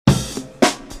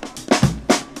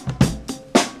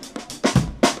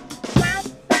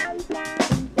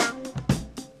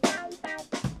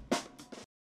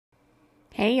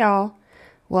Hey y'all,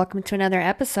 welcome to another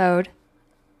episode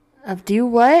of Do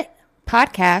What?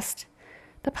 Podcast.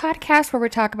 The podcast where we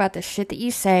talk about the shit that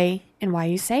you say and why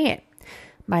you say it.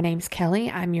 My name's Kelly,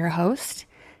 I'm your host.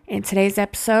 In today's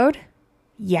episode,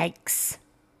 yikes.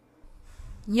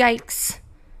 Yikes.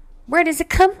 Where does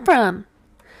it come from?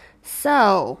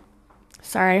 Sorry,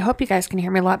 I hope you guys can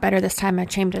hear me a lot better this time. I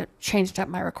changed up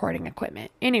my recording equipment.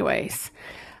 Anyways,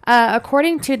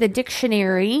 according to the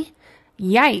dictionary,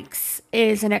 yikes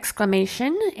is an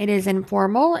exclamation. It is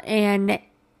informal and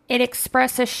it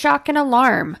expresses shock and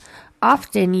alarm,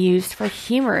 often used for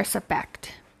humorous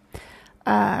effect.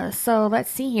 So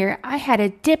let's see here. I had a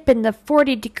dip in the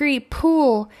 40-degree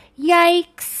pool.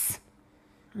 Yikes.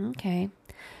 Okay.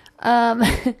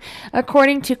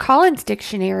 According to Collins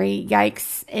Dictionary,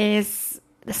 yikes is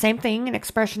the same thing, an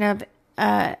expression of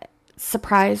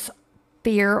surprise,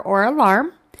 fear, or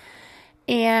alarm.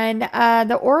 And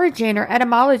the origin or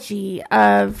etymology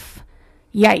of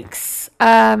yikes.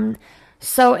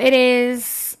 So it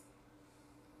is,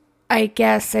 I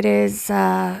guess it is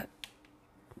thought,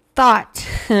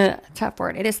 tough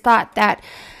word. It is thought that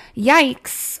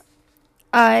yikes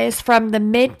is from the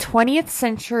mid-20th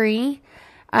century,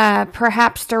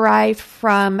 perhaps derived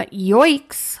from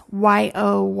yoicks,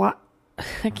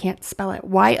 I can't spell it,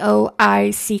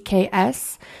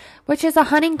 Yoicks, which is a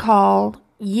hunting call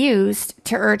used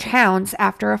to urge hounds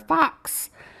after a fox.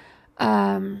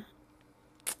 Also,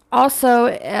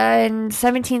 in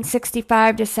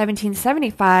 1765 to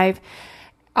 1775,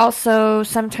 also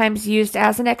sometimes used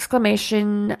as an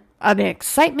exclamation of an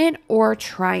excitement or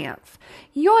triumph.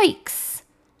 Yoicks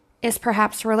is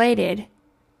perhaps related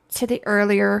to the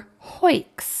earlier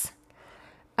hoiks.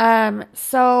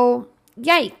 So,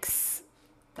 yikes.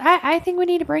 I think we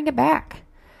need to bring it back.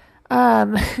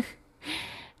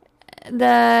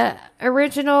 The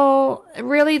originality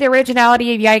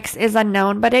of yikes is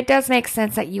unknown, but it does make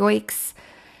sense that yoicks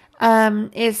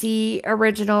is the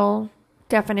original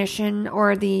definition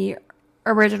or the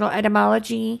original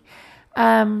etymology.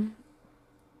 But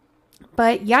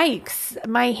yikes,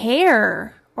 my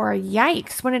hair, or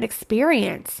yikes, what an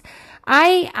experience.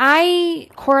 I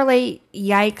correlate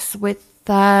yikes with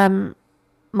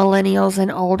millennials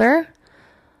and older.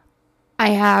 I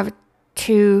have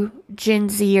 2 Gen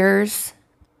Zers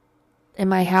in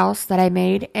my house that I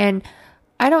made, and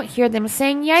I don't hear them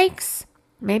saying yikes.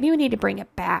 Maybe we need to bring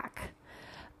it back.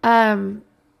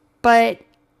 But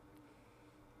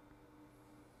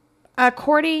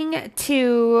according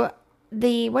to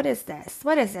the, what is this?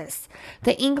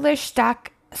 The English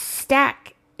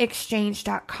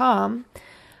StackExchange.com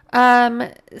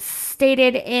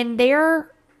stated in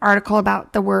their article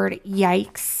about the word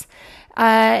yikes,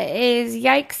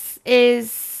 yikes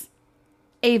is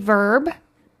a verb,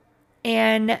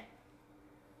 and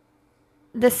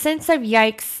the sense of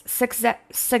yikes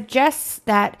suggests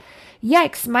that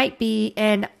yikes might be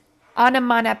an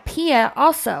onomatopoeia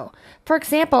also. For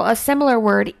example, a similar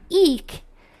word, eek,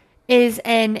 is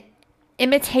an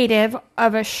imitative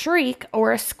of a shriek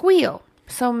or a squeal.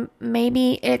 So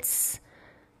maybe it's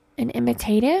an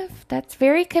imitative? That's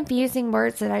very confusing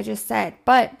words that I just said.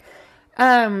 But,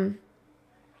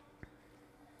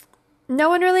 no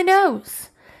one really knows.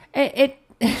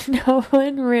 No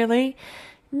one really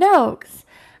knows.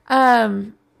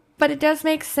 But it does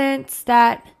make sense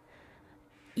that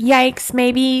yikes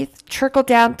maybe trickled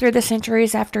down through the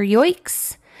centuries after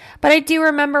yoicks. But I do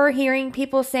remember hearing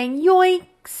people saying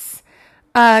yoinks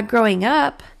growing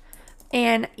up.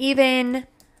 And even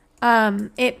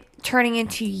it turning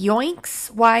into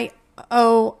yoinks,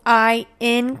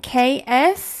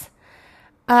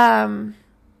 Yoinks.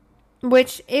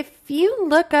 Which, if you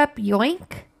look up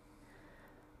yoink,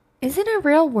 isn't a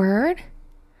real word.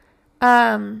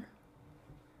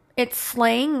 It's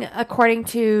slang according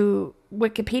to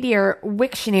Wikipedia or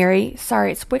Wiktionary.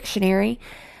 Sorry, it's Wiktionary.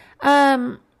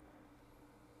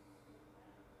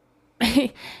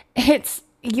 It's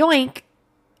yoink,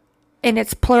 and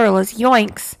its plural is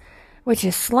yoinks, which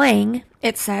is slang,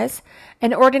 it says.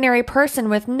 An ordinary person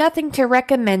with nothing to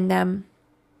recommend them.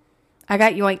 I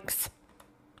got yoinks.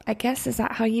 I guess, is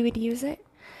that how you would use it?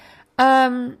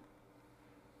 So,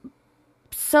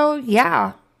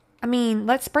 yeah. I mean,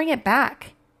 let's bring it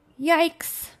back.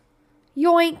 Yikes.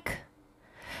 Yoink.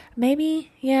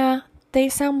 Maybe, yeah, they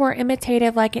sound more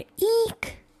imitative like an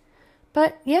eek.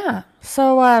 But, yeah.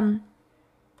 So,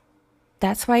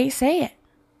 that's why you say it.